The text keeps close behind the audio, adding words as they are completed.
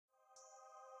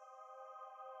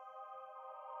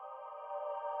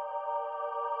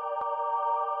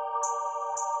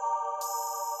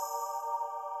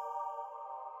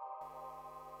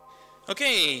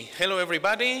Okay, hello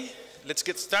everybody. Let's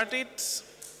get started.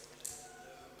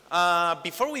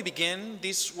 Before we begin,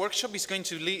 this workshop is going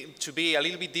to be a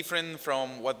little bit different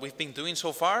from what we've been doing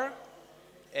so far.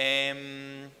 I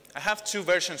have two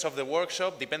versions of the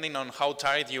workshop depending on how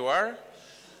tired you are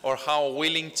or how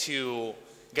willing to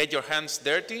get your hands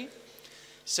dirty.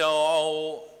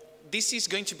 So this is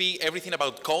going to be everything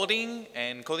about coding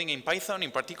and coding in Python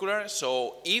in particular.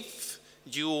 So if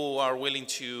you are willing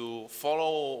to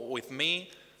follow with me,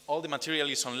 all the material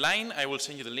is online. I will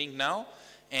send you the link now.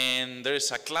 And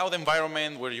there's a cloud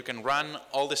environment where you can run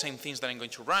all the same things that I'm going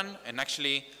to run. And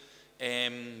actually,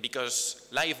 because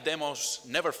live demos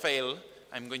never fail,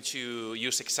 I'm going to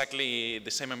use exactly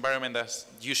the same environment as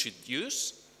you should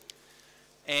use.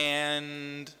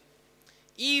 And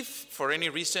if for any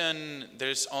reason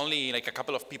there's only like a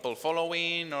couple of people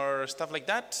following or stuff like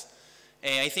that,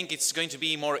 I think it's going to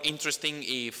be more interesting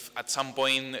if at some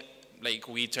point like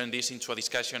we turn this into a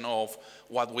discussion of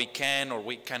what we can or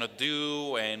we cannot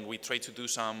do, and we try to do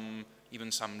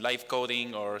even some live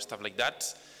coding or stuff like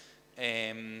that.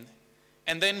 And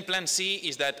then plan C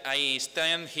is that I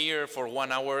stand here for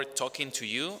 1 hour talking to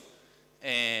you,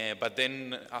 but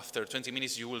then after 20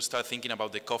 minutes you will start thinking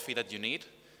about the coffee that you need,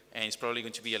 and it's probably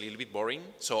going to be a little bit boring.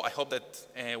 So I hope that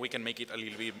we can make it a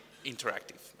little bit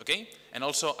interactive, okay? And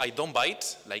also, I don't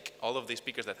bite, like all of the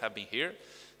speakers that have been here,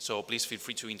 so please feel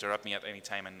free to interrupt me at any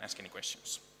time and ask any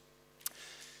questions.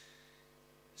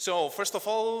 So first of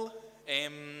all,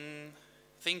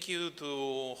 thank you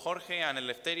to Jorge and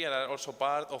Eleftheria that are also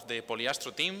part of the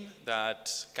Poliastro team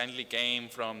that kindly came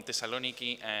from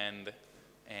Thessaloniki and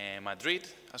Madrid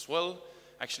as well.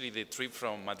 Actually, the trip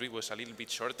from Madrid was a little bit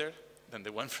shorter than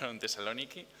the one from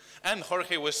Thessaloniki. And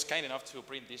Jorge was kind enough to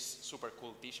print this super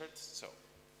cool t-shirt, so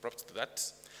props to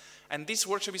that. And this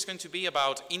workshop is going to be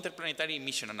about interplanetary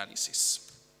mission analysis.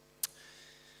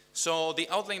 So the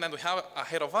outline that we have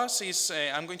ahead of us is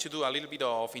I'm going to do a little bit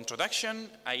of introduction.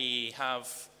 I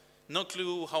have no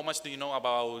clue how much do you know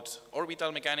about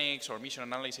orbital mechanics or mission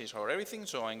analysis or everything,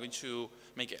 so I'm going to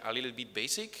make it a little bit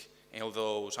basic,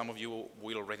 although some of you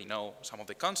will already know some of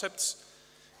the concepts.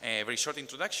 A very short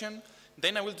introduction.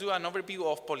 Then I will do an overview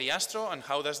of poliastro and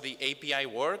how does the API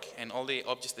work and all the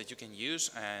objects that you can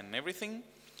use and everything.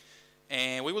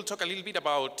 And we will talk a little bit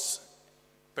about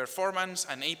performance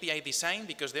and API design,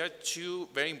 because there are two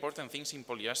very important things in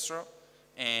poliastro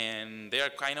and they are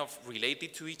kind of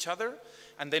related to each other.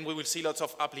 And then we will see lots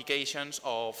of applications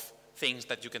of things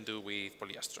that you can do with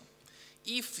poliastro.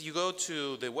 If you go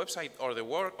to the website or the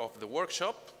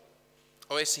workshop,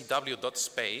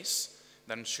 OSCW.space,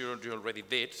 that I'm sure you already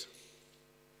did,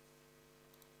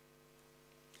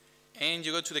 and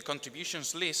you go to the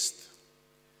contributions list,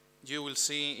 you will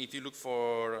see, if you look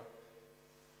for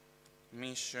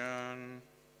mission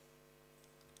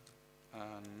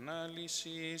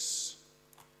analysis,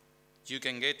 you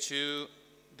can get to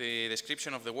the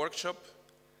description of the workshop,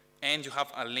 and you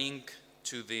have a link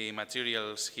to the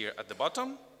materials here at the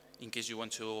bottom. In case you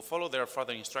want to follow, there are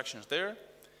further instructions there.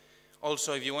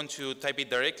 Also, if you want to type it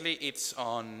directly, it's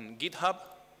on GitHub,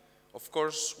 of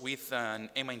course, with an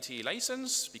MIT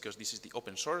license, because this is the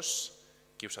open source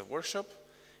CubeSat workshop.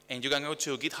 And you can go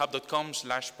to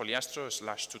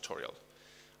github.com/poliastro/tutorial.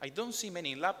 I don't see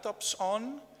many laptops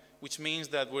on, which means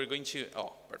that we're going to,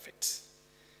 oh, perfect.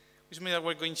 Which means that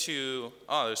we're going to,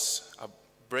 oh, there's a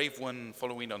brave one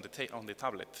following on the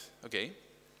tablet. Okay.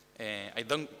 I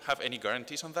don't have any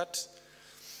guarantees on that.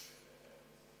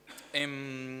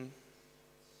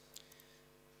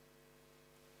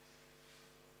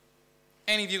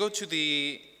 And if you go to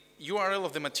the URL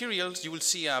of the materials, you will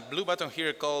see a blue button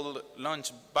here called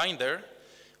Launch Binder,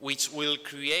 which will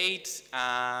create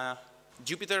a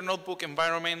Jupyter notebook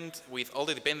environment with all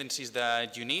the dependencies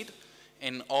that you need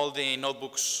and all the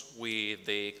notebooks with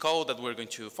the code that we're going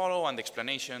to follow and the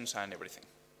explanations and everything.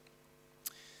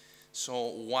 So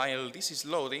while this is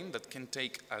loading, that can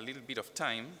take a little bit of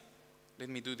time, let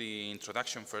me do the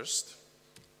introduction first.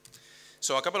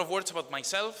 So a couple of words about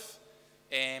myself.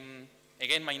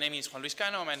 Again, my name is Juan Luis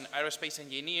Cano. I'm an aerospace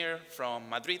engineer from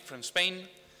Madrid, from Spain,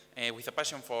 with a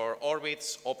passion for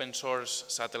orbits, open source,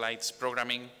 satellites,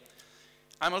 programming.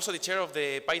 I'm also the chair of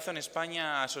the Python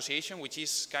España Association, which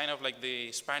is kind of like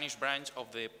the Spanish branch of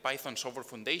the Python Software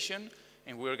Foundation,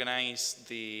 and we organized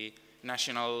the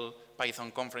National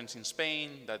Python Conference in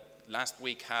Spain that last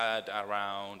week had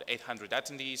around 800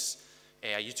 attendees.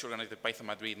 I used to organize the Python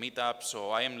Madrid meetup, so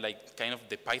I am like kind of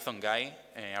the Python guy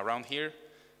around here.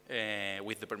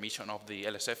 With the permission of the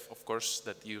LSF, of course,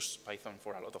 that use Python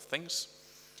for a lot of things.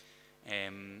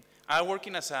 I'm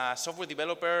working as a software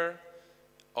developer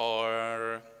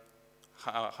or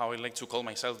how I like to call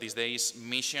myself these days,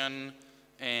 mission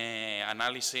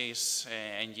analysis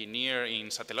engineer in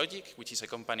Satellogic, which is a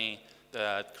company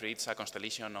that creates a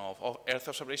constellation of Earth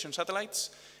observation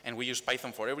satellites. And we use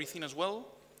Python for everything as well,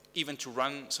 even to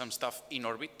run some stuff in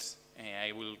orbit.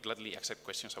 I will gladly accept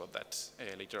questions about that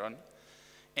later on.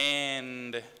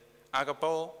 And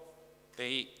Agapo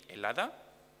de helada,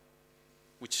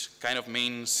 which kind of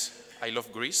means I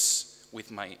love Greece, with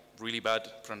my really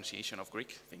bad pronunciation of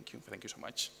Greek. Thank you so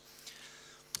much.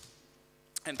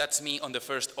 And that's me on the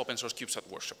first open source CubeSat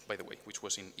workshop, by the way, which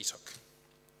was in ESOC.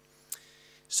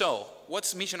 So,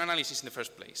 what's mission analysis in the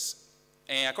first place?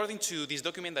 According to this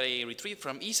document that I retrieved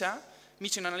from ESA,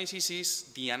 mission analysis is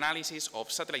the analysis of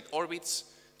satellite orbits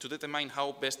to determine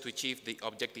how best to achieve the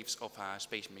objectives of a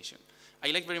space mission.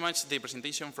 I like very much the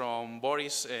presentation from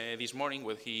Boris this morning,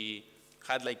 where he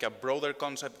had like a broader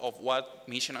concept of what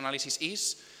mission analysis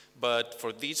is, but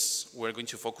for this, we're going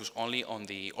to focus only on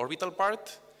the orbital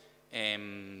part.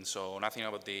 So nothing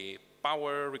about the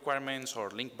power requirements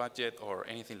or link budget or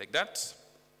anything like that.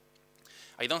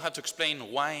 I don't have to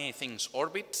explain why things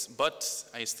orbit, but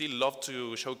I still love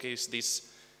to showcase this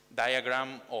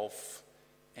diagram of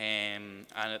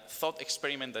a thought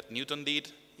experiment that Newton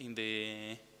did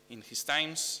in his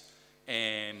times,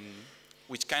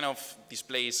 which kind of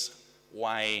displays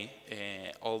why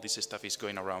all this stuff is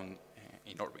going around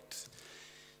in orbit.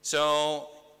 So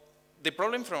the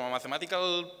problem from a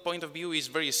mathematical point of view is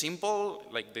very simple,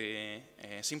 like the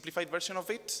simplified version of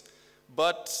it.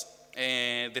 But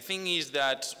the thing is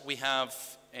that we have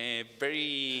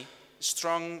very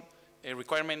strong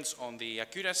requirements on the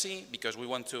accuracy, because we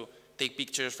want to take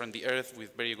pictures from the Earth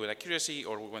with very good accuracy,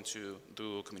 or we want to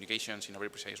do communications in a very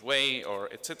precise way, or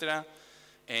etc.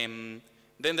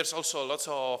 Then there's also lots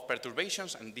of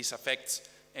perturbations, and this affects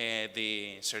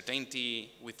the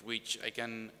certainty with which I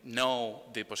can know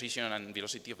the position and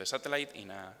velocity of the satellite in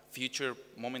a future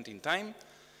moment in time.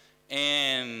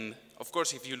 And of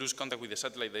course, if you lose contact with the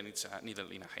satellite, then it's a needle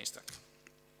in a haystack.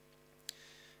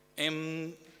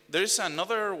 There is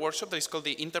another workshop that is called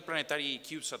the Interplanetary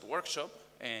CubeSat workshop.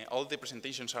 All the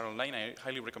presentations are online. I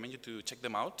highly recommend you to check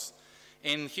them out.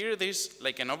 And here there's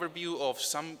like an overview of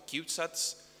some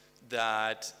CubeSats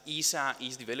that ESA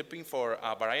is developing for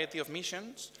a variety of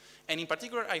missions. And in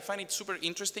particular, I find it super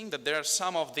interesting that there are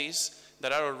some of these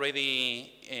that are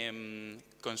already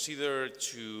considered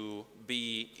to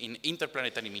be in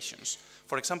interplanetary missions.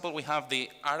 For example, we have the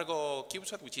Argo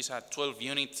CubeSat, which is a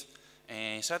 12-unit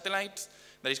satellite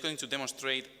that is going to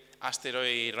demonstrate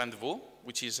asteroid rendezvous,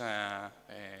 which is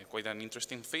quite an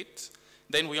interesting feat.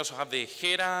 Then we also have the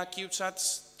Hera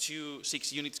CubeSats, two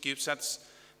 6-unit CubeSats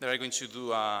that are going to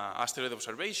do asteroid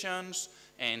observations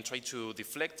and try to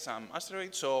deflect some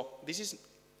asteroids. So this is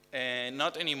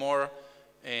not anymore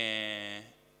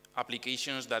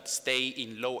applications that stay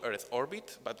in low Earth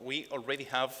orbit, but we already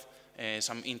have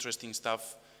some interesting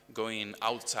stuff going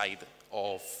outside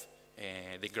of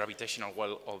the gravitational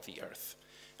well of the Earth.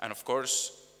 And of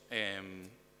course,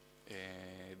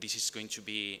 this is going to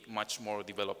be much more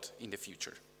developed in the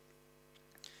future.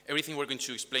 Everything we're going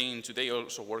to explain today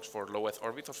also works for low Earth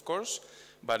orbit, of course,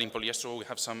 but in poliastro we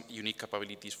have some unique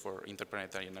capabilities for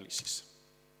interplanetary analysis.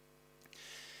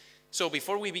 So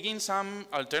before we begin, some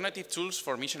alternative tools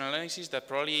for mission analysis that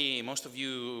probably most of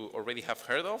you already have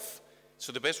heard of.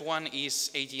 So the best one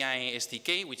is AGI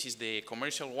SDK, which is the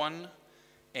commercial one.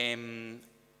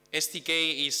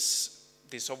 SDK is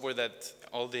the software that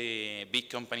all the big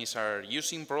companies are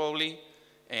using probably.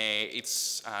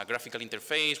 It's a graphical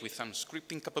interface with some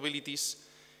scripting capabilities.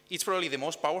 It's probably the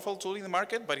most powerful tool in the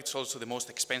market, but it's also the most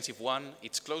expensive one.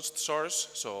 It's closed source,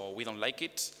 so we don't like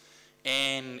it.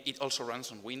 And it also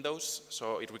runs on Windows,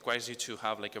 so it requires you to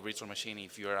have like a virtual machine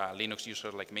if you're a Linux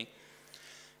user like me.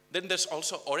 Then there's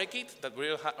also Orekit, that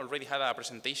we already had a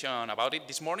presentation about it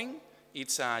this morning.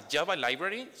 It's a Java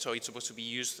library, so it's supposed to be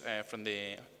used from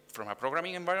a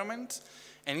programming environment.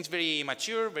 And it's very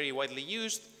mature, very widely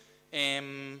used.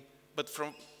 But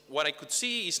from what I could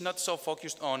see, it's not so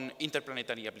focused on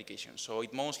interplanetary applications. So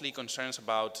it mostly concerns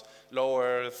about low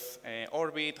Earth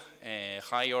orbit,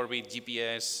 high orbit,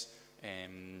 GPS,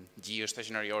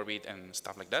 geostationary orbit, and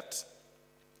stuff like that.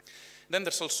 Then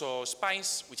there's also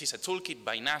SPICE, which is a toolkit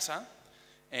by NASA.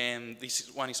 And this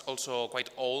one is also quite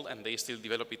old, and they still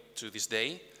develop it to this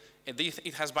day.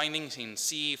 It has bindings in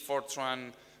C,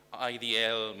 Fortran,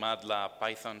 IDL, MATLAB,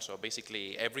 Python, so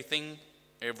basically everything,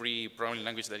 every programming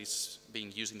language that is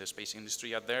being used in the space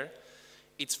industry out there.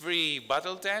 It's very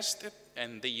battle tested,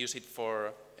 and they use it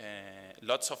for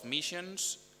lots of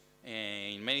missions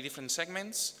in many different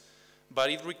segments. but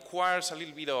it requires a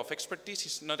little bit of expertise.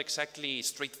 It's not exactly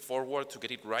straightforward to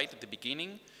get it right at the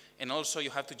beginning. And also you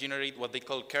have to generate what they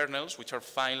call kernels, which are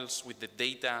files with the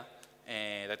data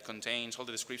that contains all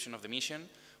the description of the mission,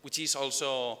 which is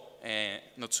also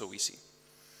not so easy.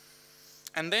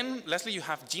 And then lastly you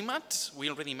have GMAT. We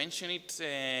already mentioned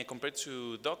it compared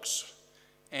to docs.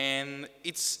 And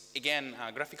it's, again,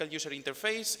 a graphical user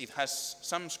interface. It has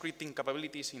some scripting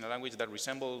capabilities in a language that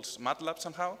resembles MATLAB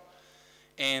somehow.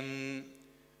 And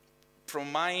from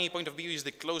my point of view, it's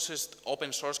the closest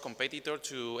open source competitor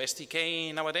to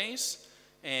STK nowadays.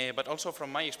 But also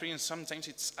from my experience, sometimes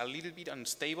it's a little bit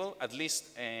unstable, at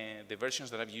least the versions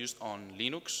that I've used on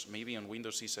Linux. Maybe on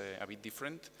Windows is a bit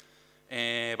different.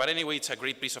 But anyway, it's a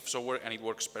great piece of software and it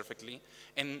works perfectly.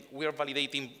 And we are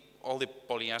validating all the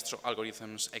poliastro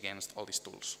algorithms against all these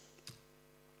tools.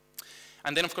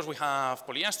 And then, of course, we have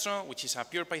poliastro, which is a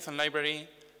pure Python library,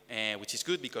 which is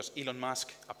good because Elon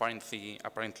Musk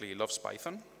apparently loves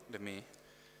Python. Let me,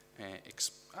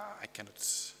 I cannot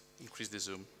increase the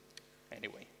zoom.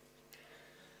 Anyway.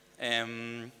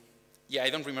 Yeah, I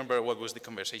don't remember what was the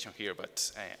conversation here,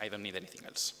 but I don't need anything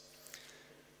else.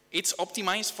 It's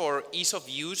optimized for ease of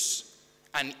use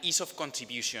and ease of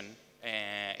contribution,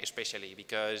 especially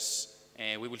because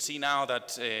we will see now that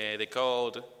the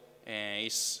code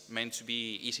is meant to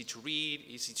be easy to read,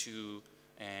 easy to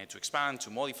expand, to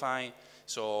modify.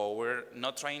 So we're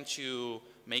not trying to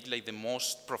make like the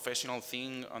most professional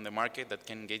thing on the market that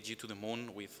can get you to the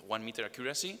moon with 1 meter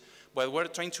accuracy, but we're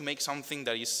trying to make something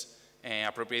that is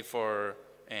appropriate for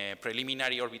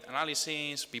preliminary orbit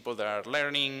analysis, people that are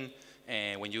learning,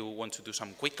 when you want to do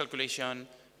some quick calculation,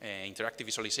 interactive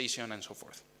visualization, and so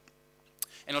forth.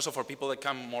 And also for people that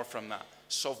come more from a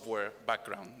software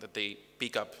background, that they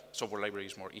pick up software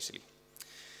libraries more easily.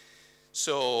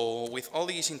 So with all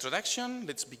this introduction,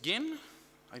 let's begin.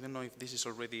 I don't know if this is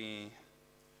already...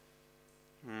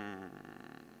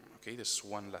 Okay, there's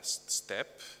one last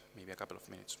step, maybe a couple of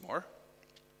minutes more.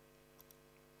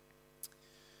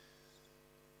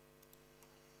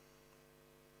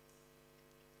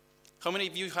 How many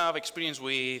of you have experience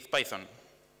with Python?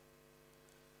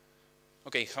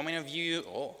 Okay, how many of you,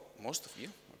 oh, most of you,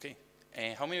 okay.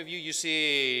 How many of you use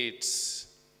it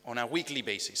on a weekly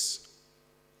basis?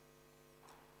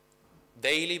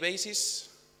 Daily basis?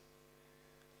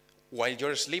 While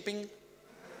you're sleeping?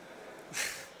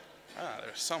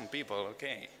 There's some people,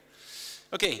 okay.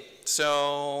 Okay,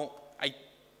 so I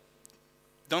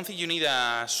don't think you need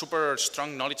a super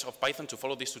strong knowledge of Python to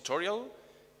follow this tutorial.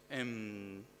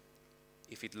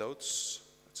 If it loads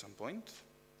at some point.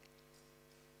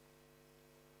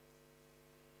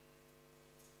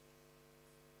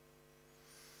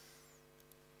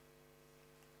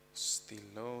 Still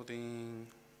loading.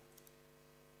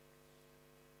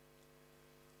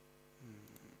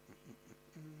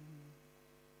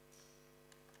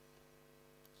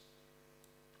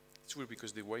 It's weird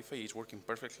because the Wi-Fi is working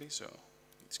perfectly, so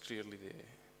it's clearly the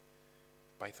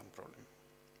Python problem.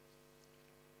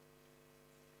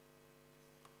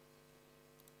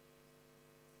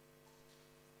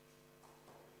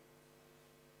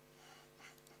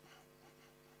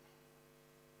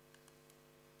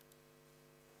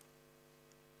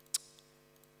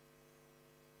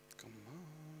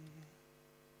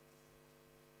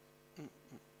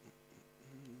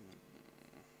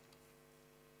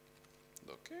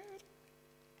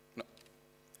 No,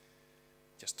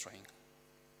 just trying.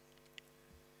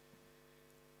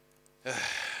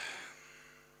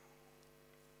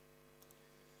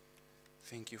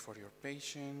 Thank you for your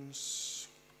patience.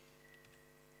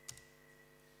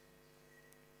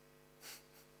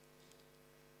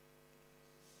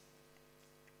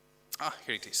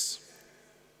 Here it is.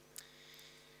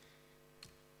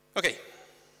 Okay.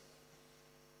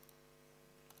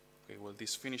 Okay, well,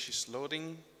 this finishes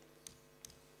loading.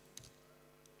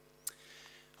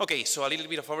 Okay, so a little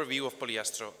bit of overview of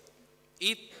poliastro.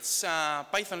 It's a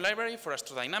Python library for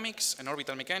astrodynamics and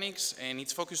orbital mechanics, and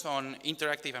it's focused on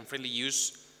interactive and friendly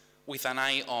use with an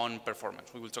eye on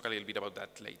performance. We will talk a little bit about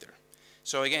that later.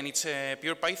 So again, it's a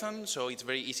pure Python, so it's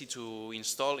very easy to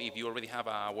install if you already have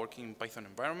a working Python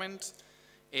environment.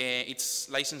 It's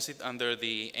licensed under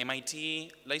the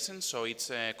MIT license, so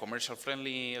it's commercial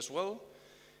friendly as well.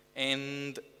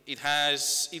 And it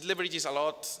leverages a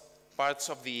lot parts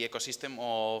of the ecosystem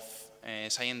of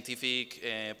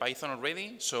scientific Python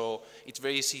already, so it's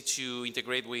very easy to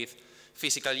integrate with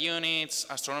physical units,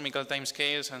 astronomical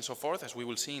timescales, and so forth, as we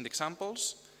will see in the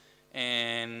examples.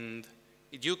 And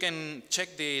you can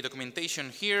check the documentation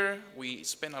here. We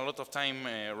spent a lot of time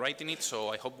writing it, so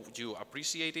I hope you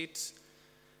appreciate it.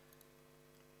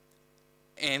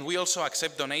 And we also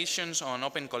accept donations on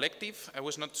Open Collective. I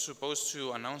was not supposed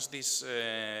to announce this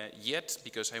yet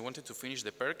because I wanted to finish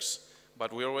the perks,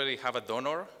 but we already have a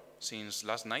donor since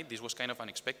last night. This was kind of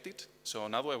unexpected. So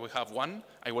now that we have one,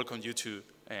 I welcome you to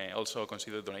also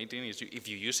consider donating if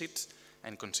you use it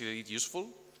and consider it useful.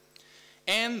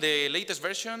 And the latest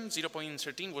version,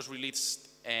 0.13, was released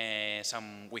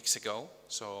some weeks ago.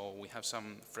 So we have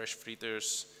some fresh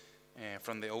fritters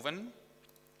from the oven.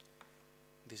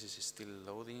 This is still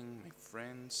loading, my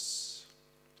friends.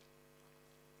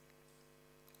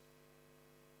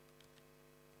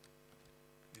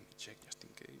 Let me check just in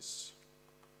case.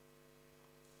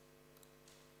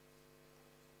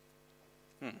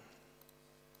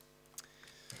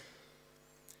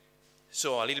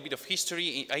 So a little bit of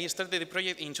history. I started the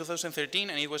project in 2013,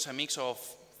 and it was a mix of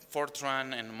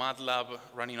Fortran and MATLAB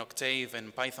running Octave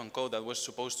and Python code that was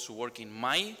supposed to work in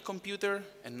my computer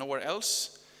and nowhere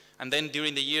else. And then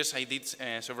during the years, I did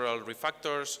several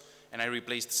refactors, and I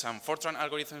replaced some Fortran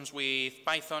algorithms with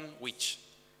Python, which,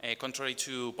 contrary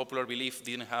to popular belief,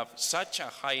 didn't have such a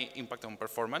high impact on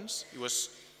performance. It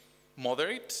was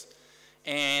moderate.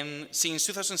 And since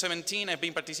 2017, I've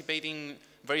been participating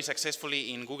very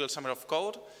successfully in Google Summer of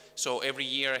Code. So every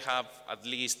year I have at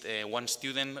least one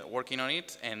student working on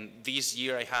it. And this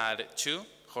year I had two,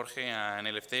 Jorge and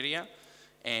Eleftheria.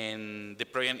 And the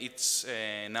project is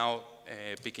now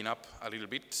picking up a little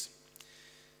bit.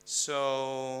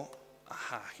 So,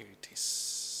 here it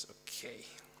is. Okay.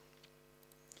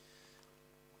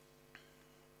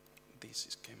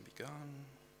 This can be gone.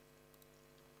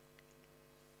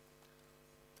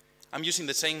 I'm using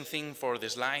the same thing for the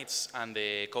slides and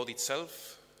the code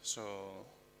itself. So,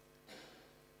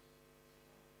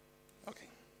 okay.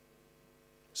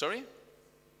 Sorry?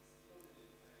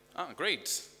 Ah,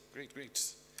 great. Great,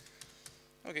 great.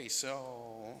 Okay,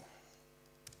 so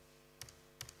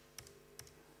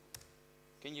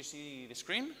can you see the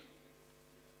screen?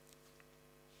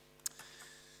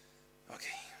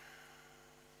 Okay.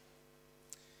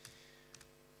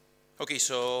 Okay,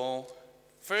 so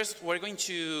first we're going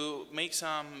to make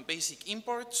some basic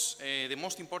imports. The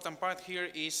most important part here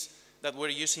is that we're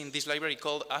using this library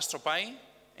called AstroPy.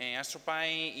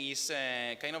 AstroPy is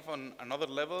kind of on another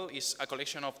level, is a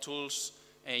collection of tools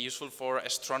useful for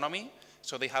astronomy.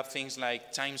 So they have things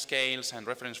like timescales and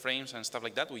reference frames and stuff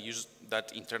like that. We use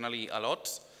that internally a lot.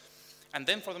 And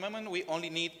then for the moment, we only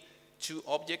need two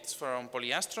objects from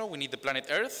poliastro. We need the planet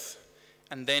Earth,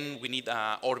 and then we need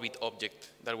an orbit object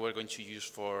that we're going to use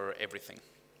for everything.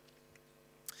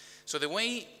 So the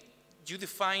way you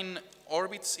define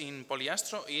orbits in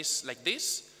poliastro is like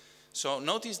this. So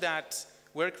notice that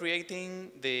we're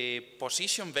creating the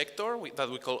position vector that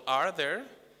we call R there.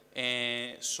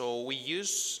 So we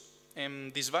use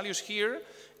these values here,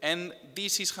 and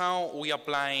this is how we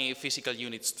apply physical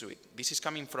units to it. This is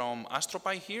coming from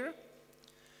AstroPy here,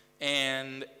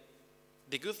 and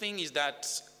the good thing is that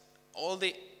all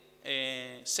the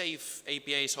safe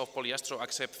APIs of poliastro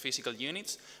accept physical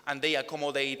units, and they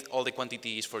accommodate all the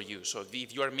quantities for you. So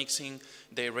if you are mixing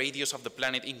the radius of the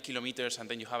planet in kilometers and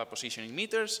then you have a position in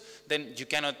meters, then you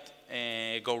cannot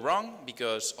go wrong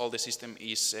because all the system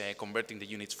is converting the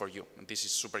units for you, and this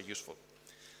is super useful.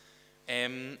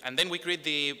 And then we create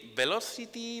the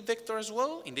velocity vector as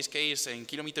well, in this case in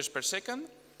kilometers per second,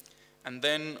 and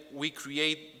then we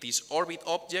create this orbit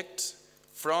object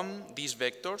from these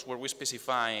vectors where we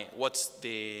specify what's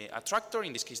the attractor,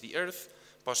 in this case the Earth,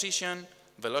 position,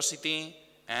 velocity,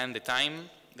 and the time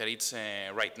that it's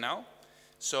right now.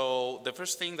 So the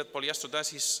first thing that poliastro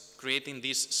does is creating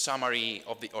this summary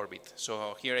of the orbit.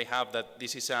 So here I have that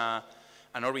this is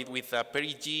an orbit with a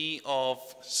perigee of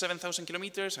 7,000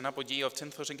 kilometers, an apogee of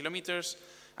 10,000 kilometers,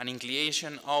 an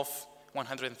inclination of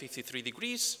 153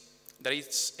 degrees, that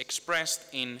is expressed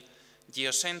in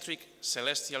geocentric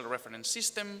celestial reference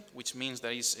system, which means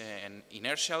there is an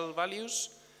inertial values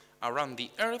around the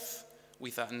Earth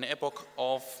with an epoch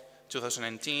of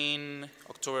 2019,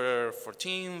 October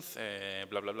 14th,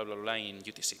 blah, blah, blah, blah, blah, in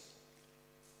UTC.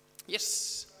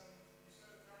 Yes?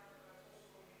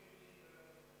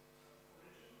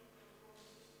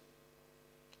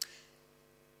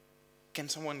 Can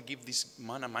someone give this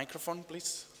man a microphone,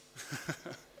 please?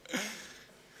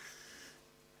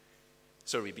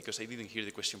 Sorry, because I didn't hear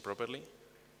the question properly.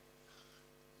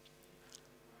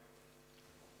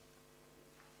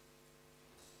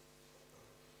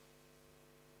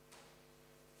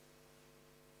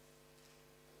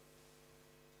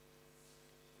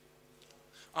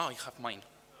 Oh, I have mine.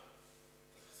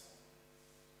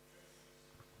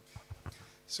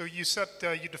 So you said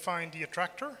you defined the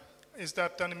attractor. Is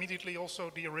that then immediately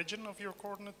also the origin of your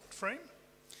coordinate frame?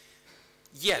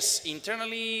 Yes,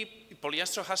 internally,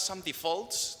 Poliastro has some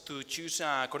defaults to choose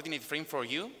a coordinate frame for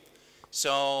you.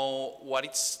 So what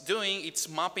it's doing, it's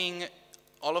mapping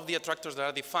all of the attractors that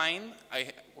are defined.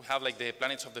 We have like the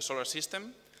planets of the solar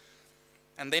system.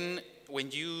 And then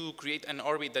when you create an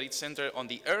orbit that is centered on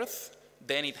the Earth,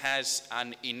 then it has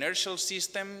an inertial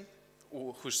system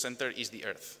whose center is the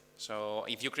Earth. So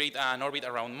if you create an orbit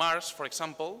around Mars, for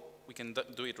example, we can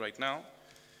do it right now.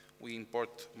 We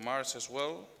import Mars as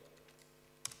well.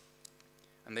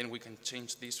 And then we can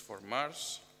change this for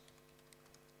Mars.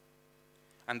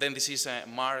 And then this is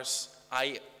Mars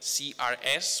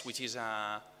ICRS, which is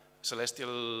a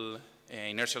celestial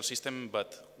inertial system,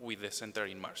 but with the center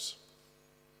in Mars.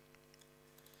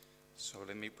 So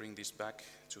let me bring this back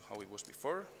to how it was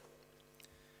before.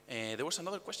 There was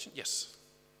another question? Yes.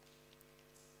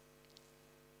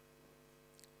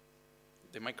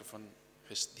 The microphone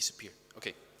has disappeared.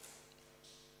 Okay.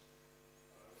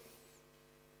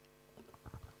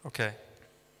 Okay.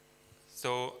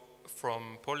 So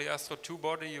from poliastro 2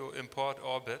 body, you import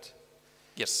orbit.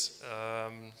 Yes.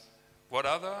 What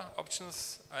other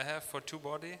options I have for 2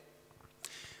 body?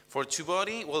 For 2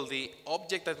 body, well, the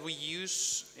object that we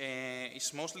use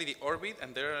is mostly the orbit,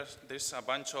 and there's a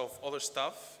bunch of other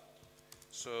stuff.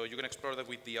 So you can explore that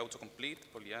with the autocomplete,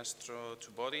 poliastro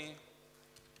 2 body.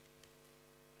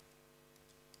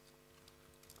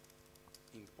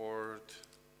 Import.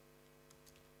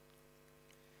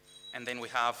 And then we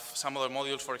have some other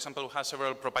modules, for example, we have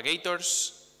several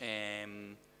propagators.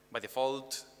 By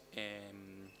default,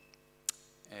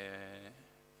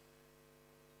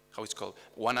 how it's called?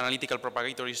 One analytical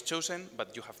propagator is chosen,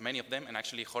 but you have many of them, and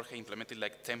actually Jorge implemented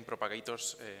like 10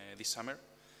 propagators this summer.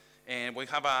 And we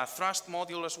have a thrust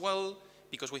module as well,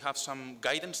 because we have some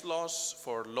guidance laws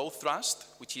for low thrust,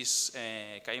 which is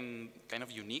kind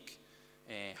of unique.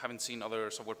 Haven't seen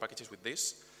other software packages with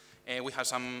this. We have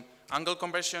some angle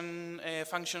conversion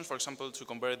functions, for example, to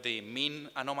convert the mean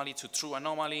anomaly to true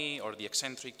anomaly, or the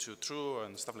eccentric to true,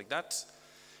 and stuff like that.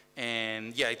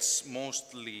 And yeah, it's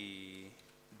mostly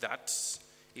that.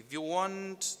 If you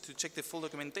want to check the full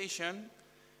documentation,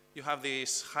 you have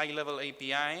this high-level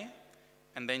API,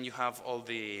 and then you have all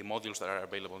the modules that are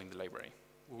available in the library.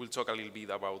 We will talk a little bit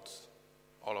about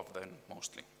all of them,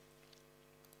 mostly.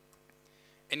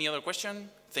 Any other question?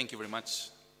 Thank you very much.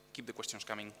 Keep the questions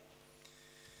coming.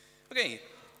 Okay,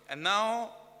 and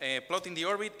now plotting the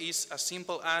orbit is as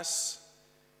simple as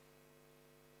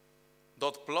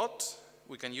dot plot.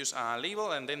 We can use a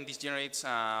label, and then this generates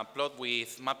a plot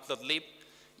with map.lib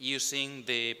using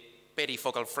the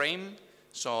perifocal frame.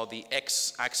 So the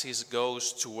x-axis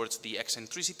goes towards the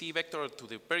eccentricity vector, to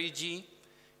the perigee,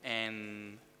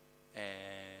 and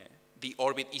the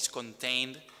orbit is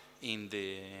contained in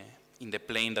the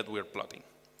plane that we're plotting.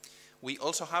 We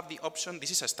also have the option, this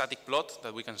is a static plot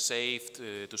that we can save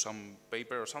to some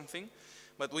paper or something,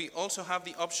 but we also have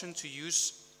the option to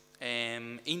use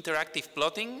interactive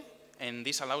plotting, and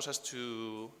this allows us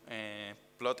to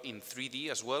plot in 3D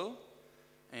as well.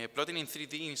 Plotting in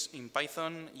 3D in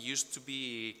Python used to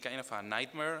be kind of a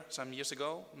nightmare some years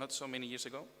ago, not so many years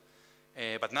ago.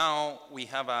 But now we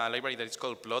have a library that is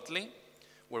called Plotly,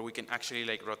 where we can actually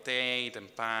like rotate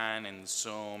and pan and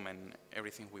zoom and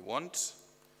everything we want.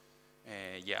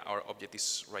 Yeah, our object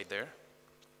is right there.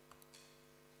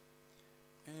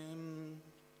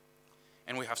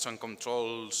 And we have some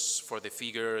controls for the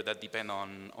figure that depend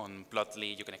on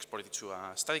Plotly. You can export it to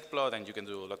a static plot, and you can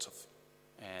do lots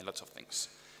of things.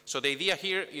 So the idea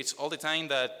here is all the time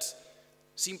that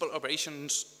simple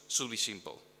operations should be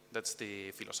simple. That's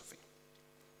the philosophy.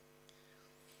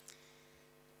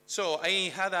 So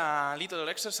I had a little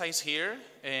exercise here.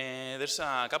 There's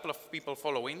a couple of people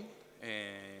following,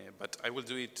 but I will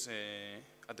do it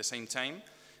at the same time.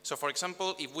 So for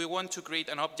example, if we want to create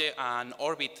an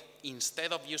orbit,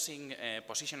 instead of using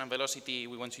position and velocity,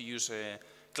 we want to use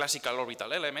classical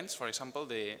orbital elements, for example,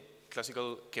 the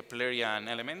classical Keplerian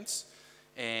elements.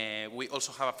 We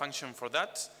also have a function for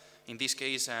that. In this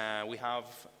case, we have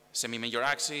semi-major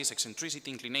axis, eccentricity,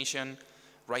 inclination,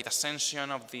 right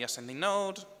ascension of the ascending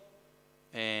node,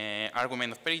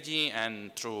 argument of perigee,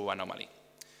 and true anomaly.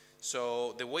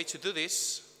 So the way to do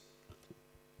this,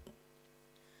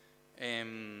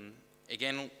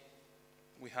 again,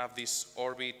 we have this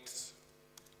orbit.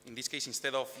 In this case,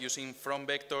 instead of using from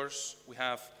vectors, we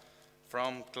have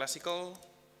from classical.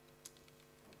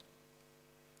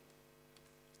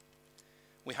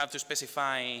 We have to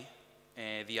specify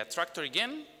the attractor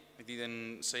again. I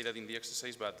didn't say that in the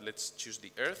exercise, but let's choose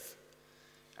the Earth.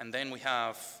 And then we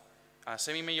have a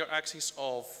semi-major axis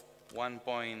of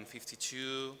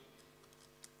 1.52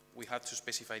 we have to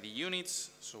specify the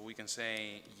units, so we can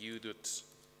say u dot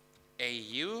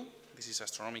AU, this is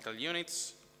astronomical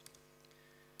units,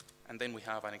 and then we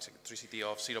have an eccentricity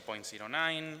of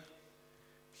 0.09.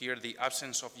 Here the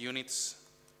absence of units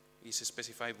is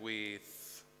specified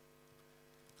with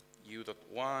u dot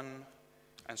 1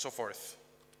 and so forth.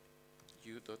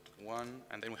 U dot 1,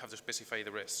 and then we have to specify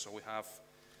the rest. So we have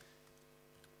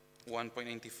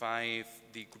 1.95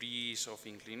 degrees of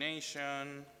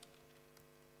inclination,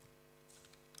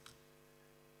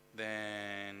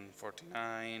 then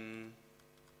 49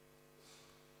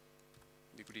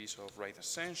 degrees of right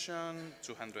ascension,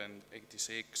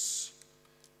 286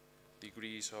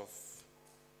 degrees of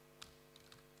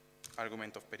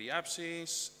argument of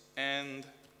periapsis, and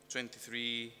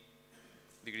 23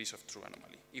 degrees of true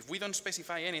anomaly. If we don't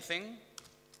specify anything,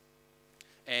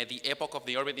 the epoch of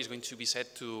the orbit is going to be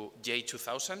set to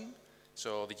J2000,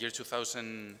 so the year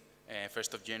 2000,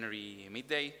 1st of January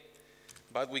midday.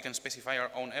 But we can specify our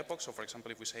own epoch. So for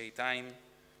example, if we say time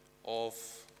of,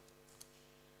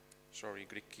 sorry,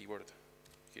 Greek keyword,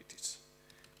 here it is,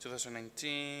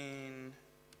 2019,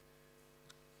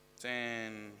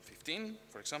 10:15,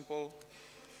 for example,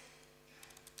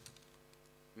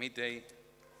 midday,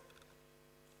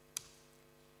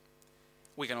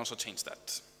 we can also change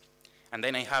that. And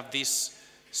then I have this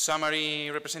summary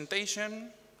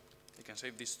representation. I can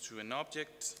save this to an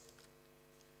object.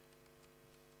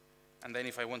 And then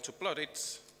if I want to plot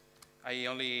it, I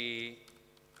only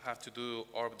have to do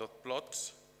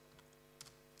orb.plot.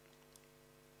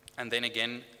 And then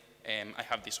again, I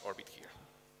have this orbit here.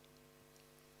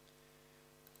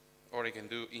 Or I can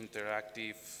do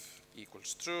interactive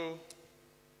equals true.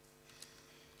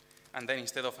 And then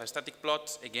instead of a static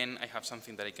plot, again, I have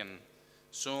something that I can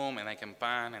zoom and I can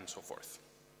pan and so forth.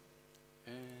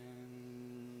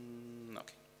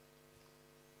 Okay.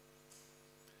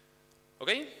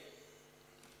 Okay?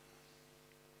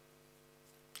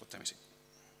 What time is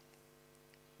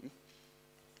it?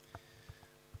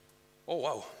 Oh,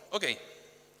 wow. Okay.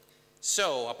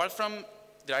 So apart from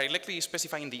directly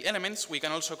specifying the elements, we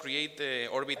can also create the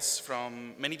orbits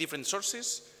from many different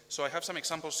sources. So I have some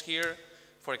examples here.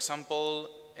 For example,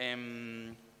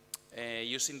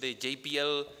 using the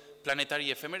JPL planetary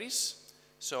ephemeris.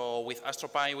 So with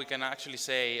AstroPy, we can actually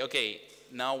say, okay,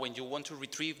 now when you want to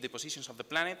retrieve the positions of the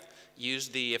planet, use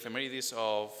the ephemerides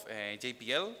of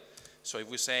JPL. So if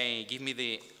we say, give me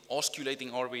the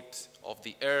osculating orbit of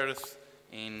the Earth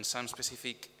in some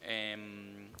specific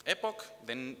epoch,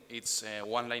 then it's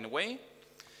one line away.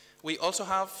 We also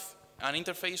have an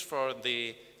interface for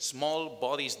the small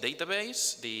bodies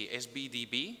database, the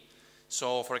SBDB.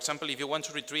 So for example, if you want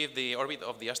to retrieve the orbit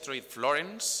of the asteroid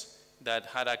Florence that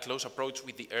had a close approach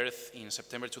with the Earth in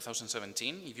September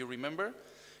 2017, if you remember,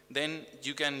 then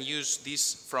you can use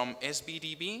this from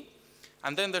SBDB.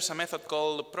 And then there's a method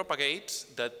called propagate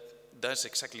that does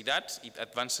exactly that. It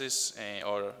advances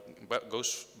or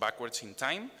goes backwards in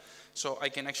time. So I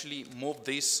can actually move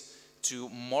this to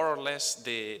more or less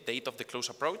the date of the close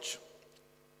approach.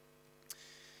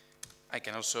 I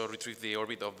can also retrieve the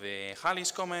orbit of the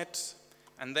Halley's comet.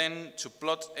 And then to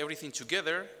plot everything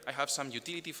together, I have some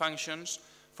utility functions.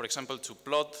 For example, to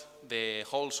plot the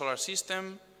whole solar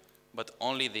system, but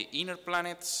only the inner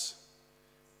planets.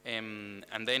 And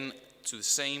then to the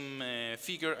same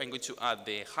figure, I'm going to add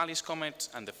the Halley's comet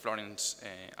and the Florence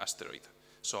asteroid.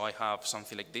 So I have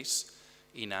something like this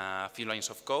in a few lines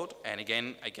of code. And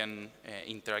again, I can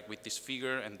interact with this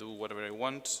figure and do whatever I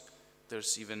want.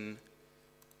 There's even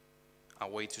a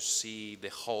way to see the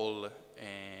whole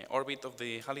orbit of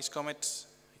the Halley's comet.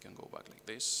 I can go back like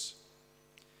this.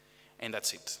 And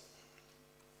that's it.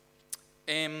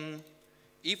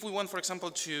 If we want, for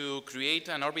example, to create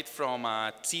an orbit from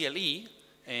a TLE,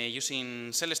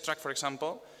 using Celestrak, for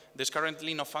example, there's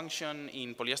currently no function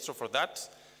in poliastro for that.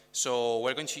 So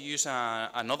we're going to use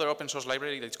another open source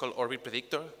library that's called Orbit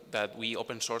Predictor that we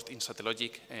open sourced in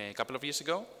Satellogic a couple of years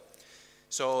ago.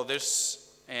 So there's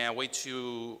a way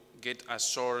to get a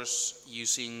source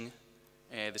using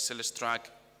the Celestrak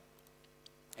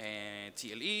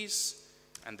TLEs,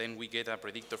 and then we get a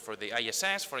predictor for the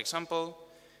ISS, for example,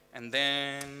 and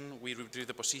then we retrieve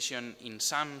the position in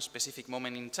some specific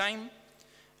moment in time.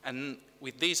 And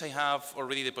with this, I have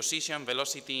already the position,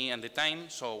 velocity, and the time.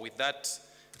 So with that,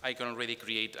 I can already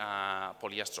create a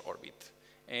poliastro orbit.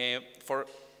 For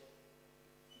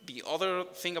the other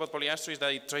thing about poliastro is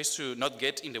that it tries to not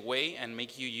get in the way and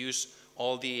make you use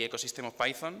all the ecosystem of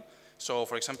Python. So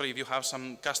for example, if you have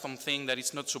some custom thing that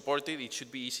is not supported, it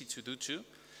should be easy to do too.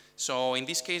 So in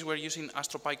this case, we're using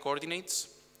AstroPy coordinates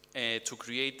to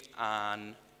create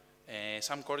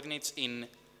some coordinates in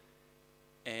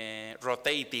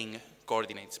rotating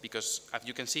coordinates, because as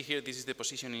you can see here, this is the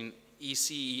position in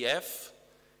ECEF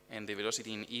and the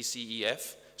velocity in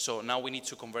ECEF. So now we need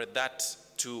to convert that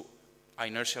to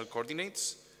inertial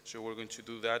coordinates. So we're going to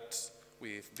do that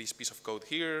with this piece of code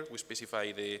here. We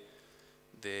specify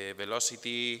the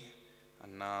velocity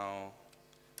and now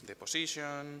the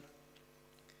position.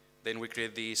 Then we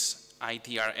create this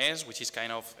ITRS, which is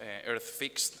kind of Earth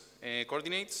fixed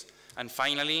coordinates. And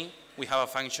finally, we have a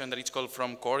function that is called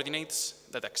from coordinates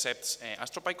that accepts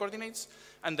astropy coordinates.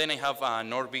 And then I have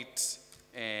an orbit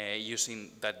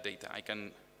using that data. I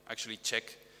can actually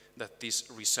check that this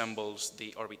resembles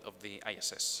the orbit of the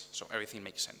ISS. So everything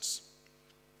makes sense.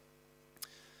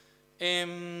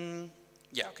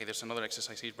 Yeah, okay, there's another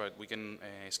exercise here, but we can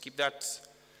skip that.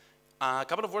 A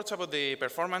couple of words about the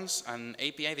performance and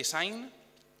API design.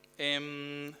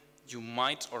 You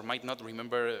might or might not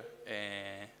remember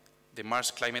the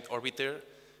Mars Climate Orbiter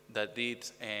that did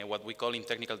what we call in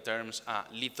technical terms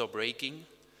lithobraking,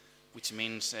 which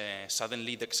means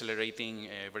suddenly decelerating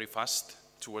very fast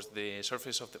towards the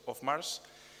surface of Mars.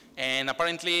 And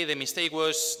apparently the mistake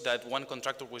was that one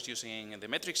contractor was using the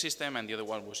metric system and the other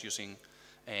one was using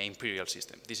imperial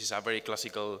system. This is a very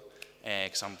classical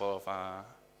example of a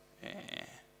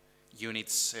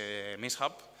units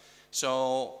mishap.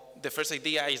 So the first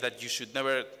idea is that you should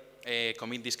never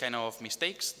commit this kind of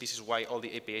mistakes. This is why all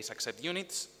the APIs accept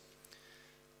units.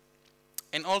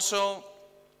 And also,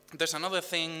 there's another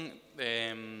thing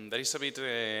that is a bit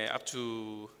up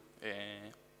to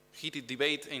heated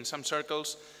debate in some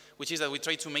circles, which is that we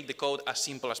try to make the code as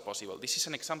simple as possible. This is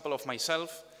an example of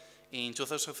myself in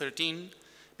 2013,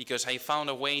 because I found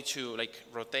a way to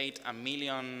rotate 1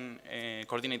 million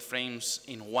coordinate frames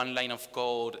in one line of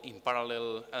code in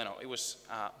parallel. I don't know, it was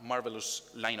a marvelous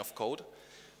line of code.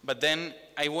 But then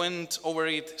I went over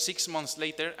it 6 months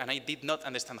later and I did not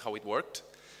understand how it worked.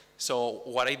 So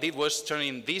what I did was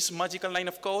turning this magical line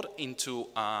of code into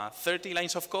 30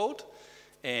 lines of code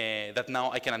that now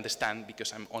I can understand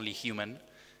because I'm only human.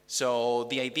 So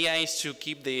the idea is to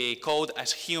keep the code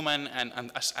as human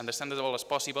and as understandable as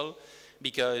possible,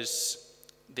 because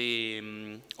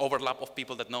the overlap of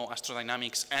people that know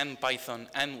astrodynamics and Python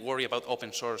and worry about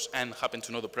open source and happen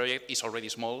to know the project is already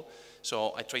small.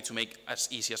 So I try to make as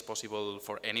easy as possible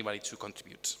for anybody to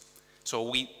contribute. So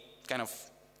we kind of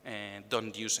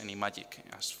don't use any magic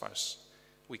as far as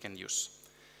we can use.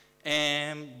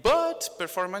 But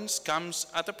performance comes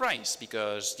at a price,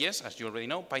 because yes, as you already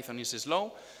know, Python is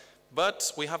slow,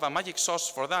 but we have a magic sauce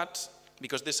for that,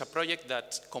 because there's a project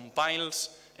that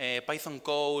compiles Python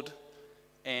code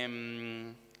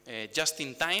just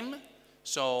in time.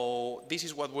 So this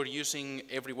is what we're using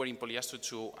everywhere in Poliastro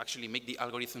to actually make the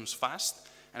algorithms fast.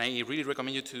 And I really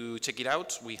recommend you to check it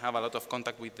out. We have a lot of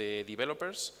contact with the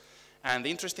developers. And the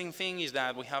interesting thing is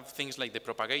that we have things like the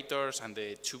propagators and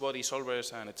the two-body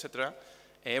solvers and etc.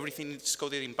 Everything is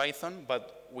coded in Python,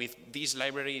 but with this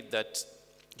library that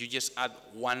you just add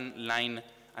one line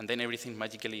and then everything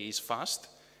magically is fast,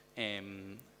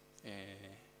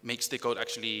 makes the code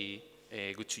actually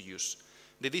good to use.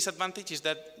 The disadvantage is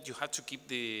that you have to keep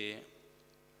the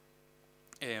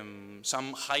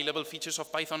some high-level features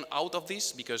of Python out of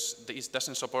this, because this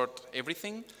doesn't support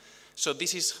everything. So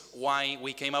this is why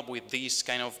we came up with this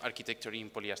kind of architecture in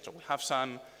Poliastro. We have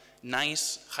some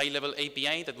nice high-level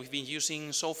API that we've been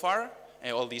using so far,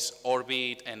 all these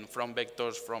orbit and from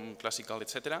vectors, from classical,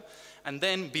 etc. And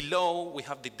then below we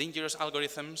have the dangerous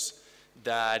algorithms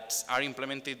that are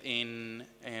implemented in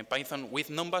Python with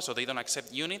Numba, so they don't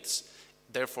accept units.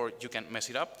 Therefore, you can mess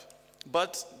it up.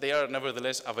 But they are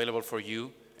nevertheless available for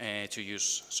you to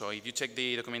use. So if you check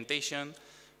the documentation,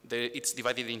 it's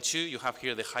divided in two. You have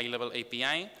here the high-level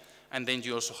API, and then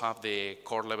you also have the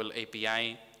core-level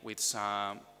API, with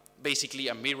basically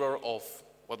a mirror of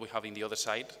what we have in the other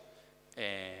side,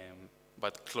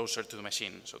 but closer to the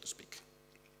machine, so to speak.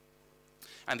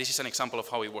 And this is an example of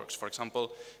how it works. For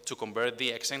example, to convert the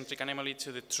eccentric anomaly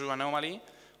to the true anomaly,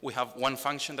 we have one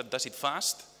function that does it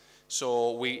fast.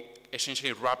 So we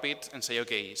essentially wrap it and say,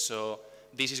 okay, so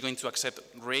this is going to accept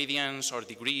radians or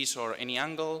degrees or any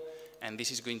angle, and this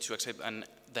is going to accept a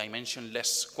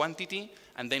dimensionless quantity,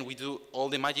 and then we do all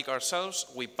the magic ourselves.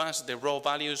 We pass the raw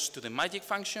values to the magic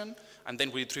function, and then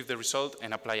we retrieve the result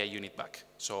and apply a unit back.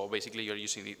 So basically, you're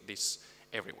using this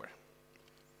everywhere.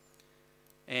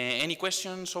 Any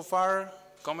questions so far?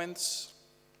 Comments?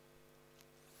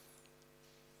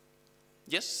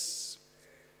 Yes?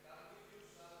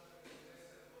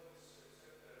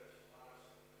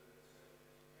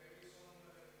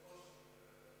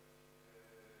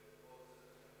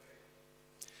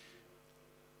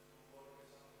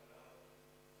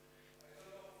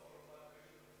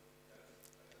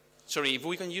 Sorry, if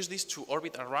we can use this to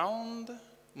orbit around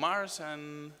Mars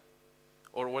and,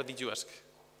 or what did you ask?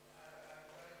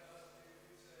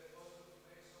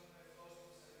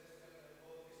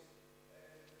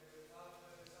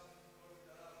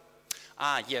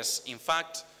 Yes. In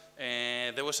fact,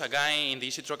 there was a guy in the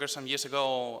Easy Tracker some years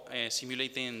ago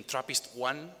simulating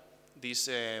TRAPPIST-1, this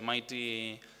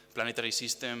mighty planetary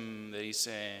system that is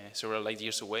several light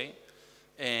years away.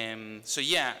 So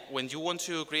yeah, when you want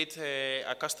to create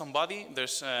a custom body,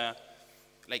 there's,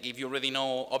 like if you already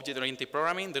know object-oriented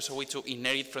programming, there's a way to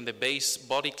inherit from the base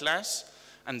body class,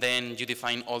 and then you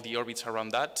define all the orbits around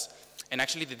that. And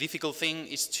actually the difficult thing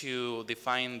is to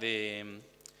define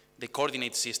the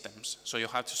coordinate systems. So you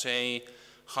have to say,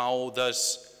 how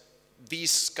does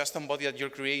this custom body that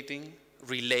you're creating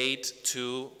relate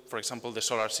to, for example, the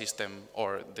solar system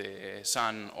or the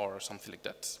sun or something like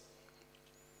that.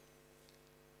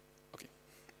 Okay.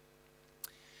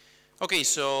 Okay,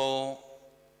 so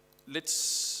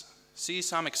let's see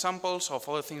some examples of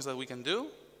other things that we can do.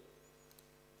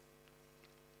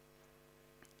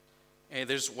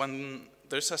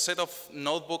 There's a set of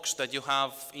notebooks that you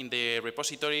have in the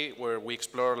repository where we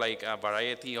explore like a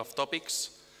variety of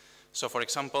topics. So for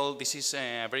example, this is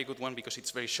a very good one because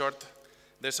it's very short.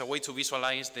 There's a way to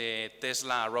visualize the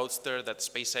Tesla Roadster that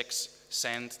SpaceX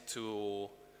sent to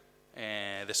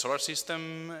the solar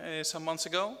system some months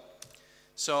ago.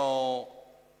 So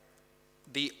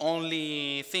the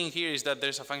only thing here is that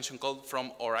there's a function called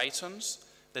from horizons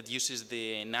that uses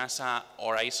the NASA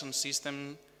horizon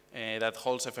system that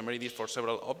holds ephemerides for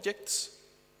several objects.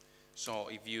 So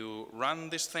if you run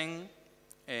this thing,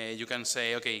 you can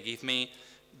say, okay, give me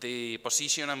the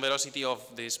position and velocity of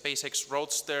the SpaceX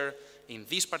Roadster in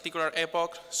this particular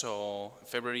epoch, so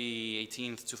February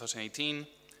 18th, 2018.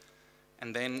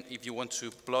 And then if you want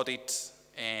to plot it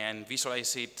and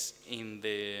visualize it in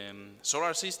the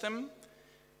solar system,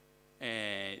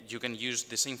 you can use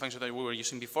the same function that we were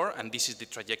using before, and this is the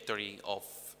trajectory of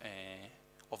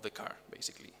the car,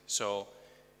 basically. So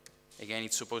again,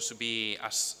 it's supposed to be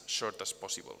as short as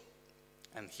possible.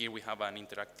 And here we have an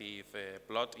interactive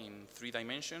plot in 3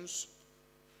 dimensions.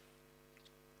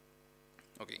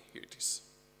 Okay, here it is.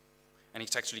 And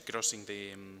it's actually crossing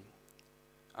the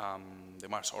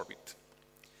Mars orbit.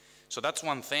 So that's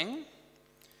one thing.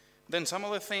 Then some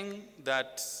other thing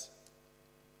that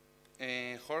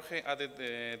Jorge added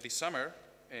this summer,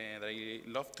 that I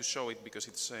love to show it because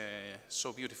it's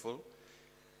so beautiful.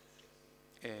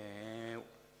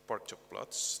 Pork chop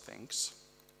plots, thanks.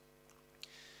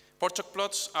 Pork chop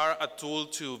plots are a tool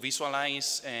to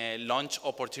visualize launch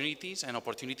opportunities and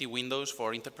opportunity windows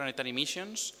for interplanetary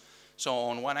missions. So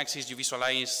on one axis you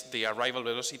visualize the arrival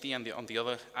velocity, and on the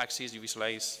other axis you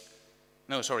visualize,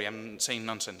 no, sorry, I'm saying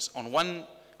nonsense.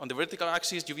 On the vertical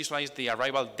axis you visualize the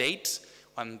arrival date,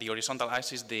 on the horizontal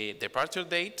axis the departure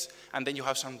date, and then you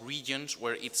have some regions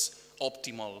where it's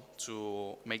optimal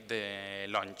to make the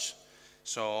launch.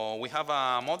 So we have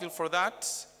a module for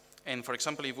that. And for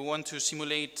example, if we want to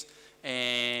simulate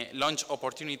launch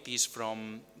opportunities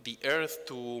from the Earth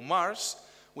to Mars,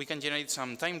 we can generate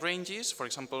some time ranges. For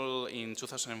example, in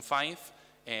 2005,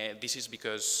 this is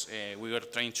because we were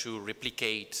trying to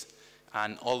replicate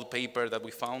an old paper that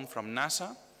we found from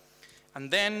NASA.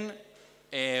 And then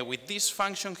with this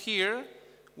function here,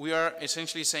 we are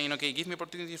essentially saying, okay, give me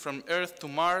opportunities from Earth to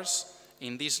Mars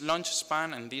in this launch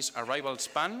span and this arrival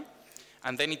span.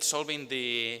 And then it's solving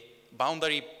the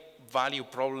boundary value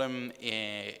problem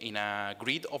in a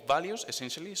grid of values,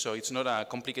 essentially. So it's not a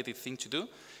complicated thing to do.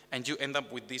 And you end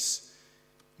up with this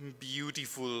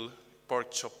beautiful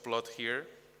pork chop plot here,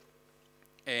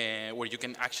 where you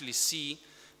can actually see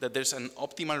that there's an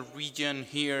optimal region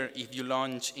here if you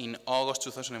launch in August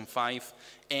 2005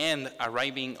 and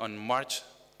arriving on March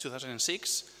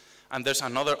 2006. And there's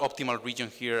another optimal region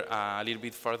here a little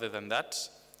bit further than that.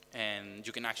 And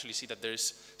you can actually see that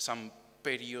there's some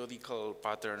periodical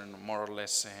pattern more or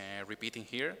less repeating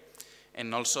here.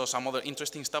 And also some other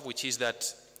interesting stuff, which is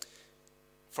that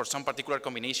for some particular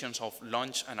combinations of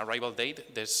launch and arrival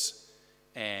date, there's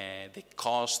the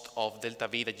cost of delta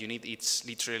V that you need, it's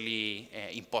literally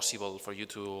impossible for you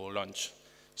to launch.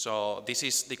 So this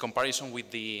is the comparison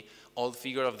with the old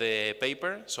figure of the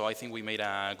paper. So I think we made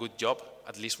a good job,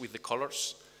 at least with the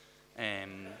colors.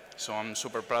 So I'm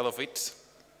super proud of it.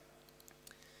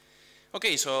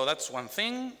 Okay, so that's one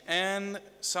thing, and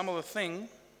some other thing.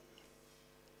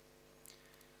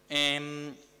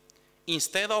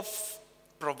 Instead of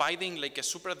providing like a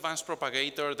super advanced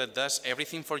propagator that does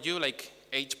everything for you, like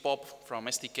HPOP from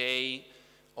SDK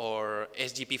or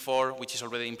SGP4, which is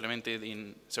already implemented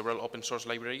in several open source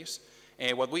libraries,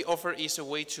 what we offer is a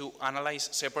way to analyze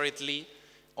separately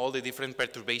all the different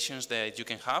perturbations that you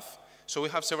can have. So we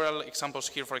have several examples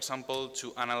here, for example,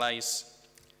 to analyze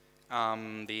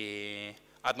the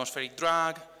atmospheric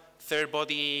drag, third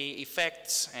body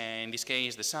effects, in this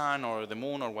case the sun or the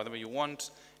moon or whatever you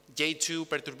want, J2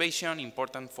 perturbation,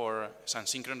 important for some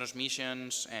synchronous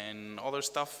missions and other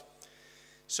stuff.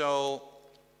 So,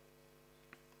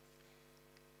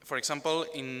 for example,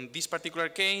 in this particular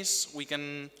case, we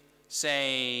can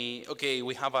say, okay,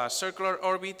 we have a circular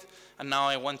orbit, and now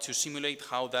I want to simulate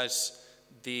how does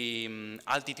the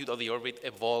altitude of the orbit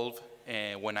evolve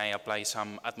when I apply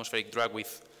some atmospheric drag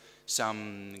with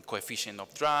some coefficient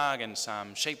of drag and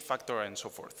some shape factor and so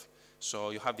forth.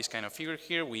 So you have this kind of figure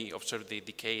here. We observe the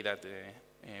decay that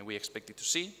we expected to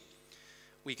see.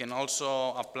 We can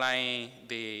also apply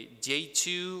the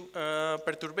J2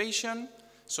 perturbation.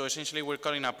 So essentially we're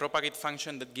calling a propagate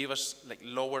function that gives us like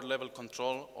lower level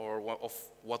control of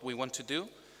what we want to do.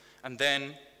 And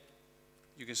then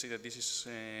you can see that this is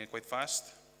quite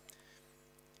fast.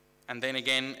 And then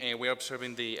again, we're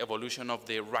observing the evolution of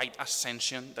the right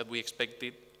ascension that we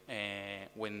expected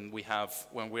when we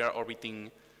are orbiting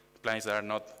planets that are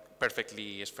not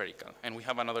perfectly spherical. And we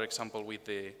have another example with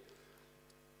the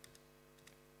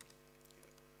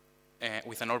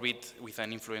with an orbit with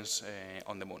an influence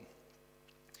on the moon.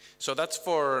 So that's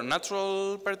for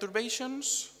natural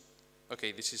perturbations.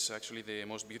 Okay, this is actually the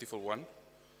most beautiful one.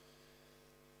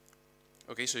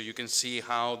 Okay, so you can see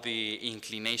how the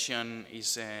inclination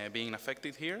is being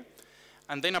affected here.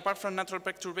 And then apart from natural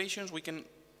perturbations, we can...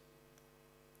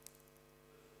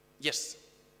 Yes?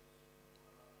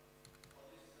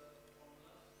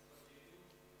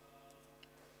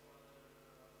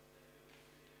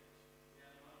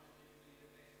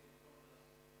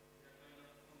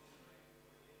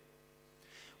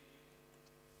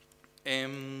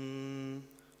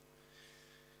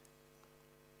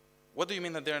 What do you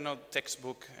mean that there are no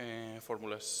textbook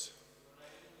formulas?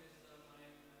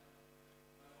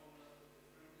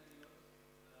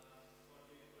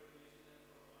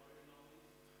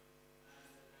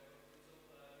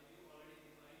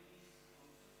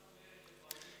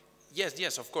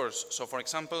 Yes, of course. So for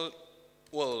example,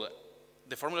 well,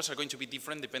 the formulas are going to be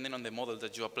different depending on the model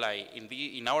that you apply.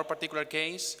 In our particular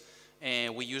case,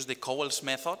 we use the Cowell's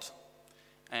method.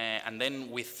 And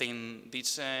then within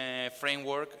this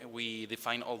framework, we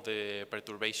define all the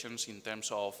perturbations in terms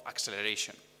of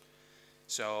acceleration.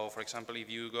 So for example, if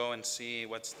you go and see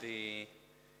what's the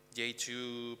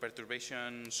J2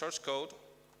 perturbation source code,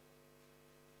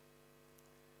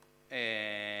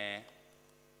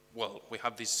 well, we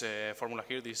have this formula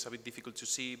here. This is a bit difficult to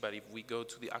see, but if we go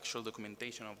to the actual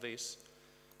documentation of this,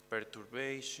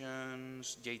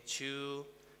 perturbations, J2,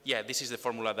 yeah, this is the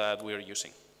formula that we are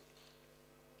using.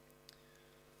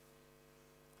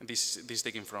 This is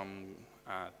taken from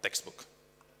a textbook.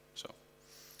 So,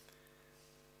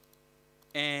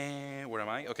 where am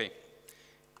I? Okay.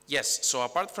 Yes, so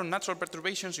apart from natural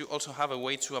perturbations, you also have a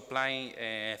way to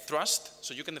apply thrust.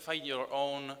 So you can define your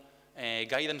own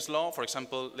guidance law. For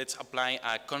example, let's apply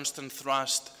a constant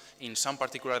thrust in some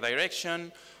particular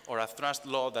direction, or a thrust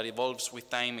law that evolves with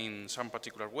time in some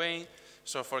particular way.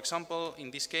 So for example,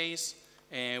 in this case,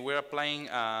 we're applying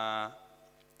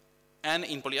and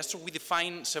in poliastro, we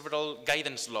define several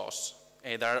guidance laws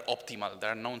that are optimal,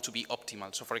 that are known to be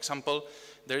optimal. So for example,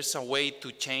 there's a way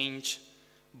to change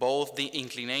both the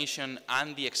inclination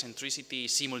and the eccentricity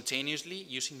simultaneously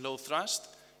using low thrust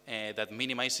that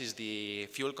minimizes the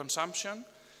fuel consumption.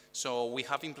 So we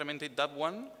have implemented that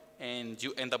one, and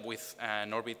you end up with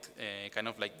an orbit kind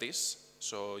of like this.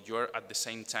 So you're at the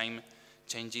same time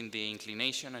changing the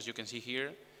inclination, as you can see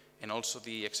here, and also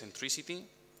the eccentricity.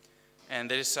 And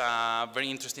there is a very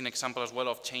interesting example as well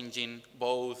of changing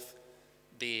both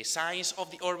the size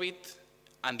of the orbit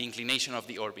and the inclination of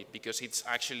the orbit, because it's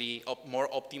actually more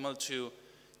optimal to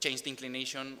change the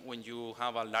inclination when you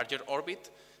have a larger orbit.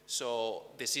 So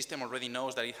the system already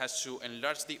knows that it has to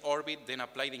enlarge the orbit, then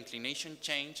apply the inclination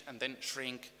change, and then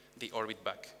shrink the orbit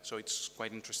back. So it's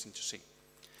quite interesting to see.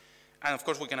 And of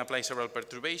course, we can apply several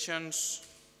perturbations,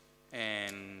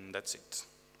 and that's it.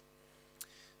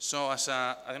 So as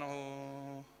a, I don't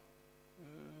know,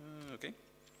 okay.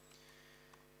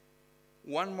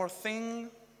 One more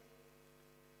thing.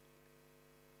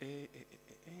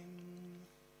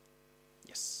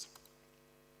 Yes.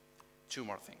 Two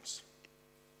more things.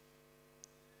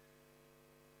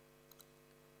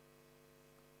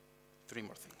 Three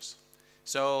more things.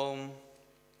 So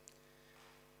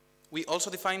we also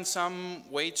define some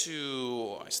way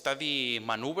to study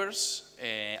maneuvers.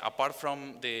 Apart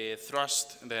from the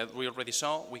thrust that we already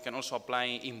saw, we can also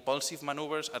apply impulsive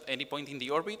maneuvers at any point in the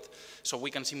orbit. So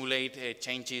we can simulate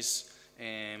changes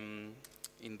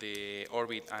in the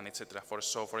orbit and etc.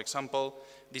 So for example,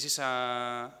 this is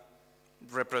a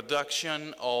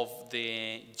reproduction of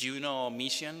the Juno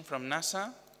mission from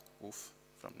NASA.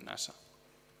 From NASA.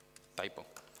 Typo.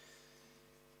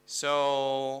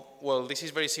 So, well, this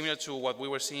is very similar to what we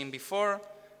were seeing before,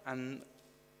 and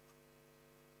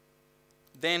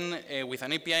then with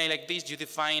an API like this, you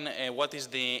define what is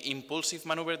the impulsive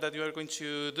maneuver that you are going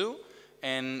to do,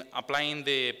 and applying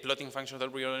the plotting function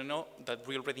that we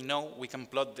already know, we can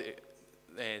plot the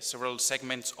several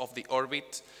segments of the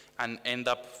orbit and end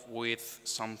up with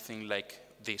something like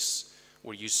this,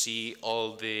 where you see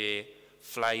all the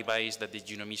flybys that the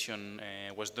Juno mission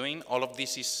was doing. All of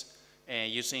this is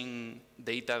using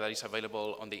data that is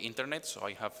available on the internet, so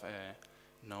I have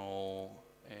no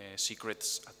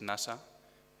secrets at NASA.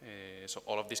 So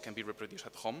all of this can be reproduced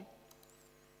at home.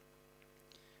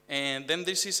 And then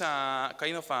this is a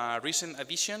kind of a recent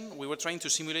addition. We were trying to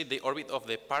simulate the orbit of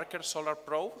the Parker Solar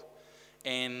Probe.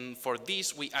 And for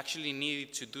this, we actually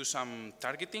needed to do some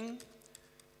targeting.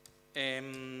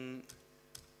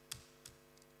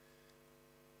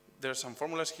 There are some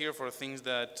formulas here for things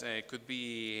that could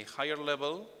be higher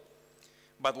level.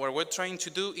 But what we're trying to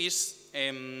do is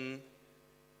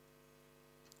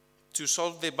to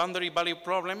solve the boundary value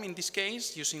problem in this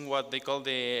case, using what they call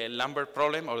the Lambert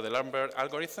problem or the Lambert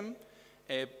algorithm.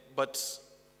 But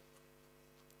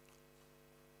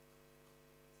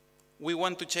we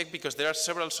want to check, because there are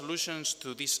several solutions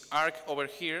to this arc over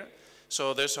here,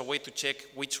 so there's a way to check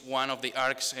which one of the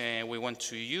arcs we want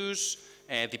to use,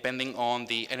 depending on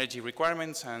the energy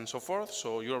requirements and so forth.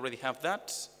 So you already have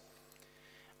that.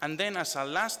 And then as a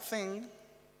last thing,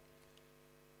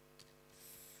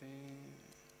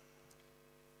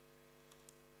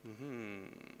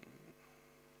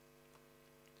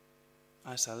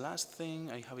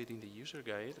 I have it in the user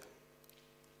guide.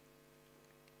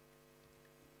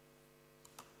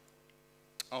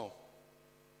 Oh,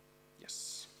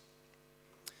 yes.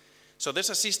 So there's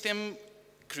a system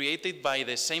created by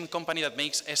the same company that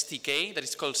makes STK that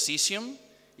is called Cesium.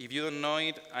 If you don't know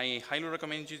it, I highly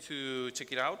recommend you to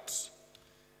check it out,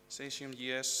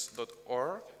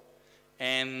 cesiumgs.org.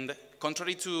 And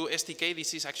contrary to STK,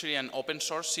 this is actually an open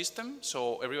source system,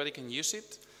 so everybody can use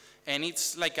it. And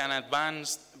it's like an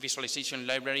advanced visualization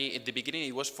library. At the beginning,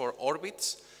 it was for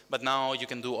orbits, but now you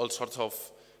can do all sorts of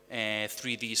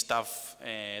 3D stuff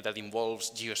that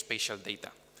involves geospatial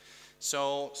data.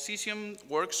 So Cesium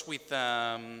works with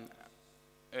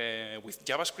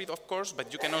JavaScript, of course,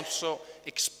 but you can also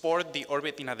export the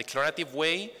orbit in a declarative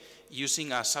way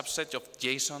using a subset of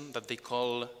JSON that they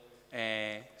call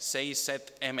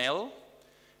saySetML.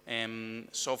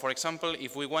 So for example,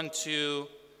 if we want to,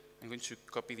 I'm going to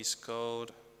copy this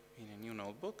code in a new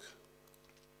notebook.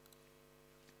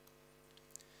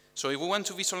 So if we want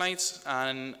to visualize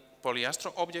an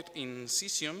poliastro object in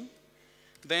Cesium,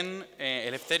 then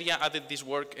Eleftheria added this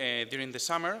work during the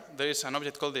summer. There is an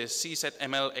object called the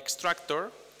CSetML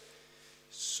extractor.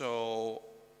 So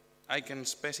I can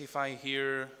specify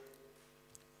here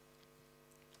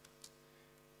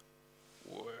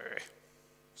where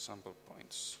sample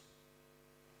points.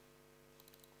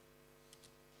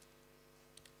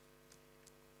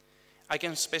 I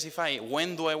can specify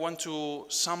when do I want to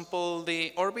sample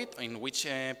the orbit, in which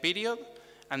period,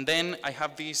 and then I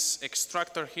have this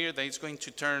extractor here that is going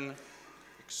to turn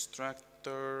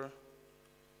extractor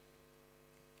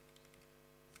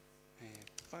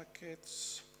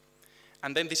packets,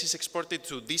 and then this is exported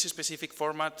to this specific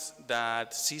format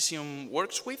that Cesium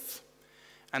works with.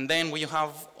 And then when you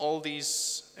have all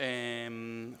these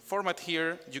format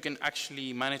here, you can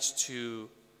actually manage to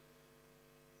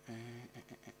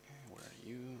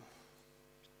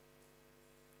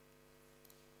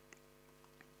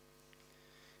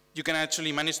you can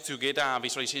actually manage to get a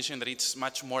visualization that it's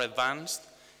much more advanced,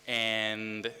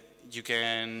 and you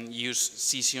can use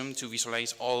Cesium to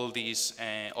visualize all these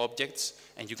objects,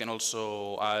 and you can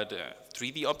also add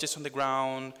 3D objects on the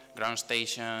ground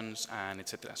stations, and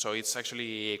etc. So it's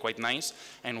actually quite nice,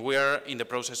 and we're in the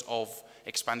process of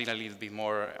expanding a little bit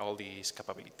more all these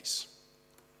capabilities.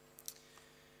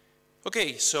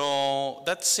 Okay, so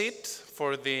that's it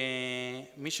for the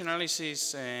mission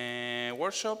analysis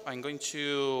workshop. I'm going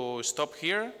to stop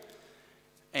here.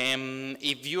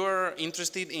 If you're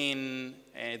interested in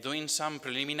doing some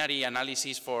preliminary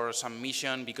analysis for some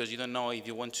mission because you don't know if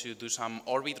you want to do some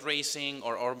orbit racing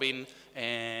or orbit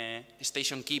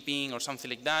station keeping or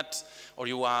something like that, or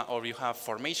you have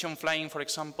formation flying, for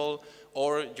example,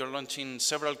 or you're launching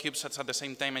several CubeSats at the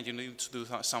same time and you need to do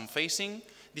some phasing,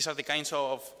 these are the kinds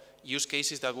of use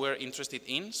cases that we're interested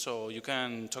in, so you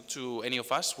can talk to any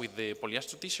of us with the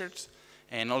poliastro t-shirts,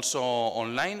 And also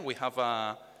online, we have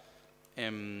a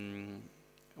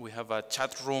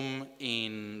chat room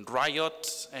in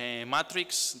Riot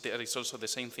Matrix. There is also the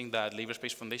same thing that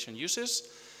Laborspace Foundation uses.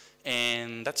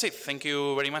 And that's it. Thank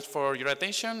you very much for your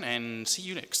attention, and see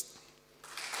you next.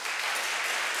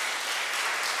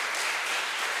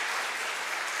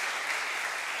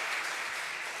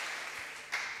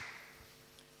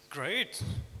 Great.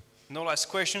 No last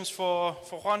questions for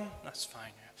Juan? That's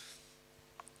fine.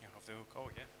 You have to go,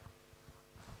 yeah.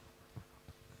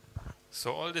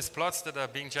 So all these plots that are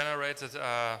being generated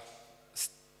are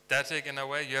static in a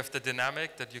way. You have the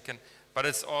dynamic that you can, but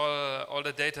it's all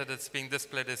the data that's being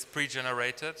displayed is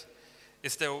pre-generated.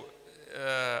 Is there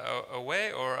a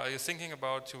way, or are you thinking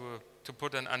about to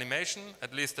put an animation,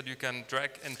 at least that you can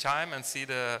drag in time and see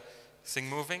the thing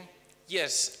moving?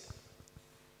 Yes.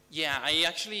 Yeah,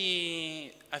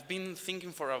 I've been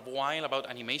thinking for a while about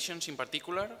animations in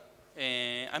particular.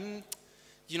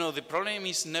 You know, the problem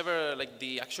is never like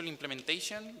the actual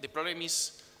implementation. The problem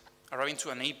is arriving to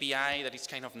an API that is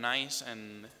kind of nice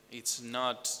and it's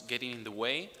not getting in the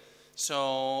way.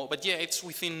 So, but yeah, it's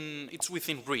within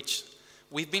reach.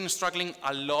 We've been struggling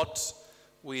a lot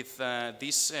with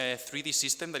this 3D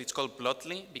system that it's called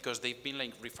Plotly, because they've been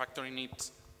like refactoring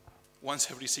it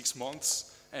once every 6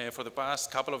 months for the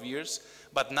past couple of years.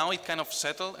 But now it kind of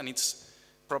settled and it's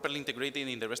properly integrated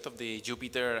in the rest of the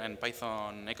Jupyter and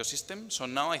Python ecosystem. So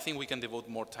now I think we can devote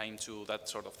more time to that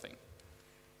sort of thing.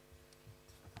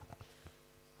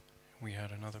 We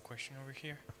had another question over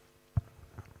here.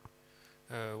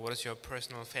 What is your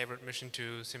personal favorite mission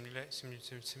to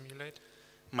simulate?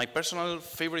 My personal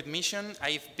favorite mission,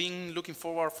 I've been looking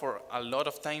forward for a lot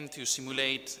of time to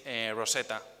simulate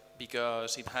Rosetta,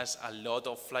 because it has a lot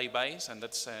of flybys and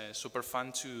that's super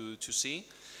fun to see.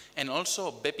 And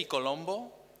also Bepi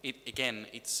Colombo,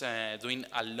 it's doing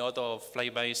a lot of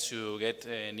flybys to get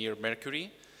near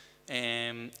Mercury.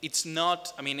 It's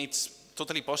not, I mean, it's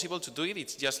totally possible to do it.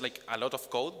 It's just like a lot of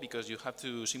code because you have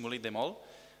to simulate them all.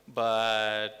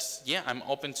 But yeah, I'm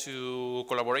open to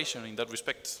collaboration in that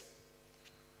respect.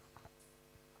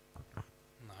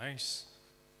 Nice.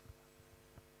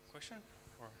 Question?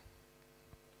 Or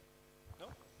no?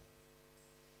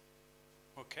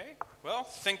 Okay. Well,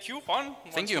 thank you, Juan.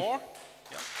 Thank you. More.